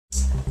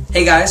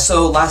Hey guys,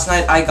 so last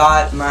night I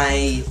got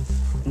my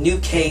new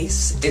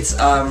case. It's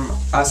a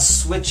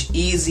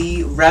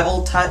SwitchEasy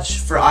Rebeltouch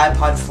for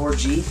iPod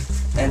 4G,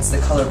 and it's the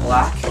color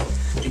black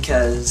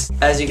because,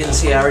 as you can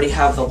see, I already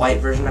have the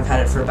white version. I've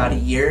had it for about a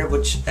year,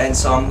 and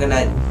so I'm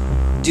gonna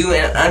do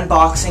an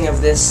unboxing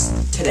of this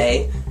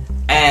today,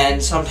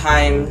 and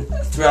sometime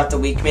throughout the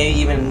week, maybe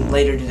even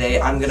later today,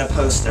 I'm gonna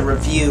post a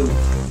review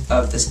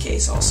of this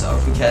case also,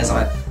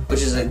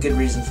 which is a good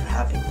reason for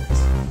having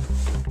this.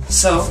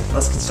 So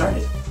let's get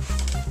started.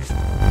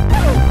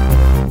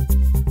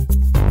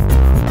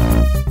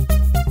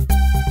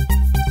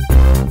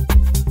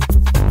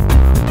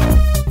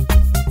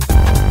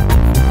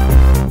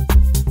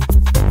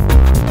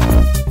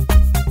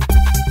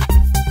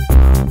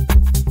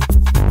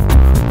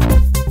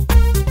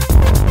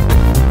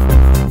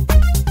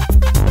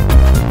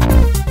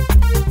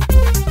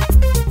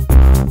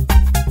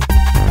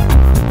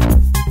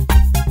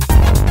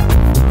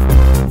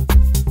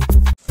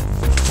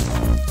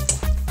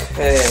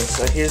 Okay,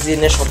 so here's the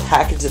initial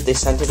package that they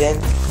sent it in.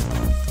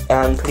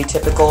 Pretty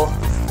typical.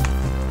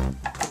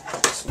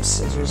 Some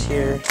scissors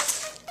here.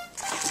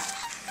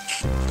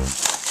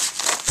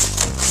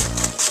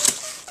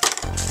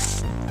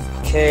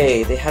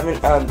 Okay, they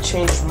haven't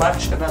changed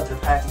much about their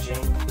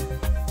packaging,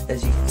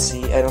 as you can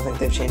see. I don't think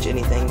they've changed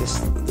anything. This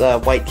is the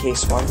white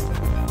case one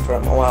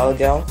from a while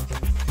ago.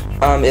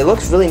 It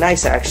looks really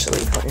nice,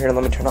 actually. Here,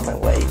 let me turn on my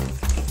light.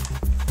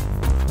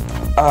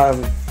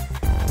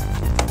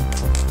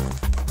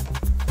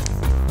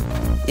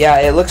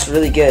 Yeah, it looks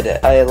really good.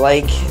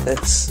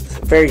 It's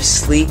very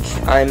sleek.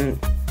 I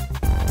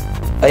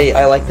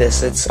like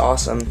this. It's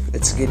awesome.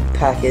 It's a good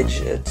package.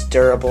 It's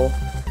durable.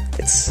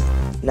 It's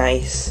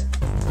nice.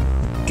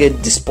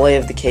 Good display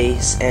of the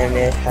case, and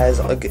it has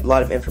a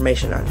lot of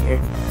information on here.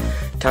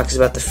 It talks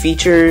about the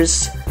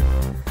features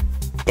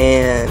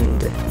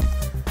and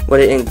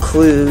what it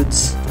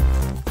includes,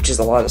 which is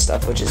a lot of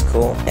stuff, which is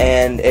cool.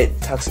 And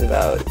it talks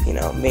about,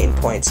 main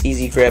points: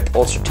 easy grip,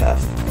 ultra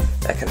tough,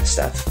 that kind of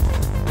stuff.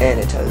 And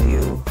it tells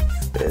you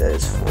that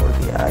it's for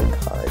the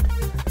iPod.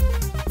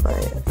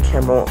 My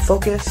camera won't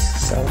focus,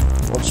 so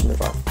we'll just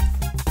move on.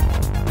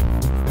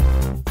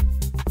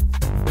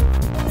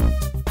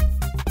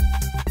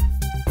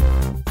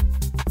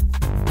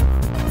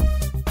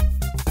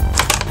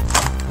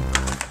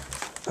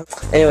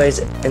 Anyways,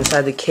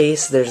 inside the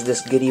case there's this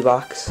goodie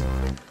box,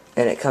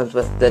 and it comes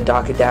with the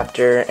dock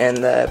adapter and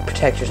the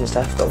protectors and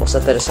stuff, but we'll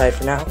set that aside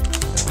for now.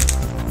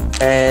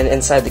 And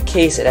inside the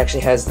case it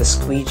actually has the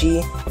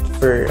squeegee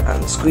for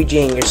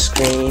squeegeeing your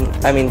screen.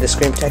 The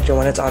screen protector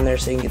when it's on there,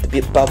 so you can get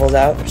the bubbles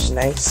out, which is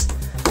nice.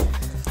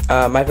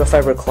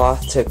 Microfiber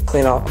cloth to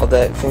clean off all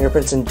the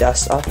fingerprints and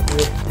dust off of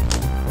your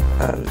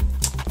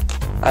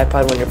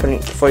iPod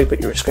before you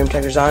put your screen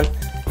protectors on.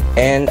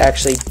 And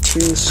actually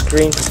 2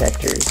 screen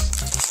protectors,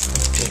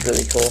 which is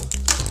really cool.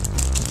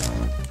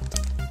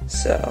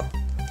 So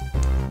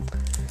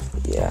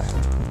yeah,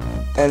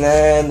 and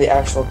then the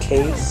actual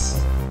case.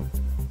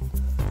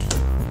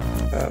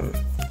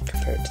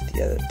 Compared to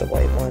the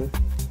white one,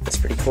 that's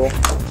pretty cool.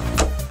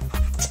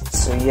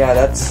 So yeah,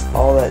 that's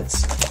all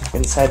that's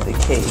inside the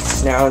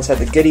case. Now inside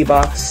the goodie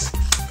box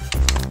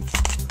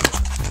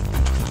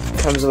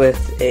comes with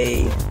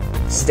a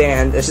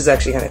stand. This is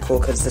actually kind of cool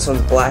because this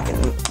one's black,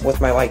 and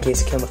with my white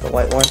case it came with the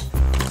white one.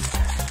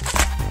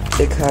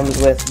 It comes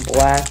with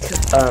black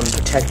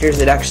protectors.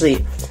 It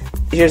actually,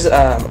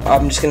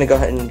 I'm just gonna go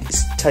ahead and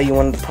tell you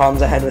one of the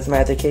problems I had with my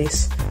other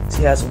case.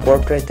 See how it's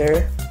warped right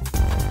there?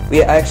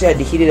 I actually had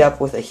to heat it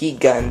up with a heat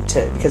gun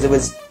because it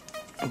was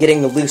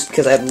getting loose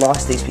because I had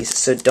lost these pieces,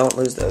 so don't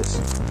lose those.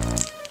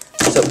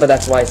 But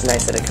that's why it's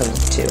nice that it comes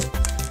with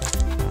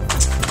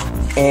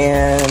 2.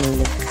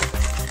 And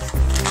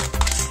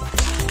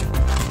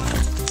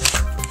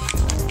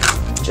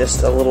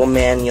just a little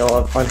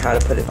manual on how to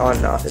put it on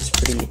and off. It's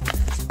pretty.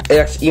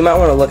 You might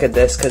want to look at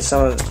this because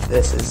some of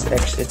this is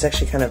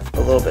actually kind of a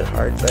little bit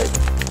hard,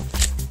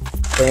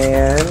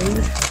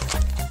 and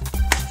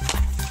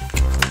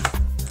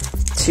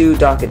 2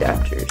 dock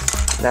adapters.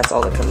 And that's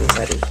all that comes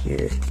inside of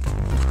here,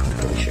 I'm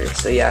pretty sure.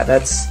 So yeah,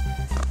 that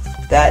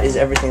is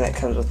everything that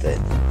comes with it.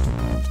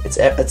 It's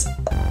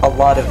a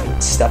lot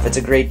of stuff. It's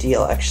a great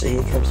deal, actually.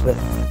 It comes with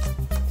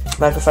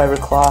microfiber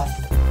cloth,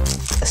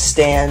 a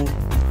stand,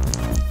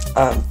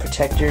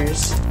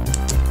 protectors,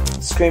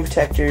 screen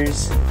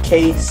protectors,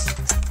 case,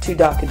 2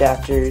 dock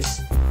adapters,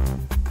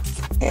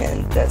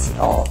 and that's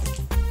all.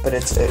 But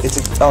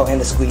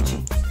and a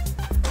squeegee.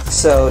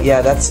 So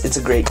yeah, it's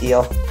a great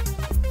deal.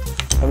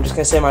 I'm just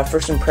going to say my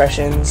first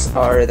impressions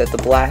are that the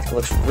black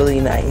looks really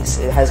nice.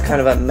 It has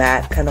kind of a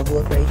matte kind of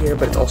look right here,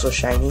 but it's also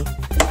shiny.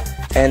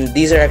 And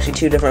these are actually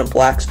 2 different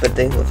blacks, but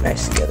they look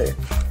nice together.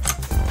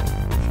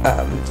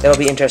 It'll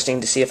be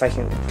interesting to see if I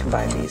can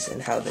combine these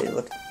and how they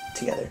look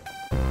together.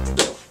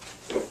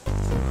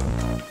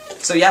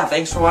 So yeah,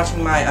 thanks for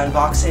watching my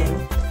unboxing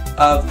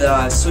of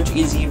the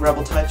SwitchEasy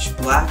Rebeltouch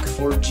Black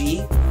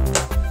 4G.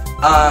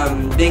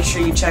 Make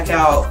sure you check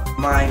out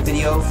my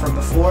video from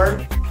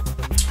before,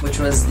 which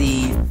was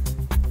the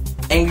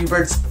Angry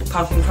Birds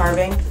pumpkin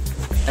carving,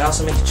 And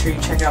also make sure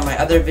you check out my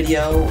other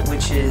video,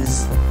 which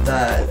is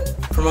the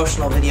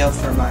promotional video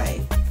for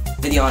my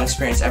video on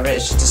Experience Everett.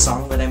 It's just a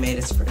song that I made.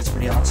 It's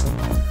pretty awesome.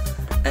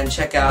 And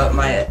check out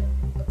my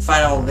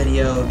final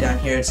video down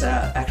here. It's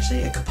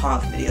actually a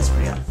Kapunk video. It's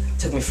pretty awesome. It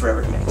took me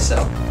forever to make. So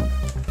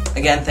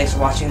again, thanks for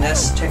watching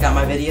this. Check out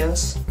my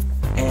videos,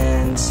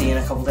 and see you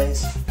in a couple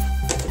days.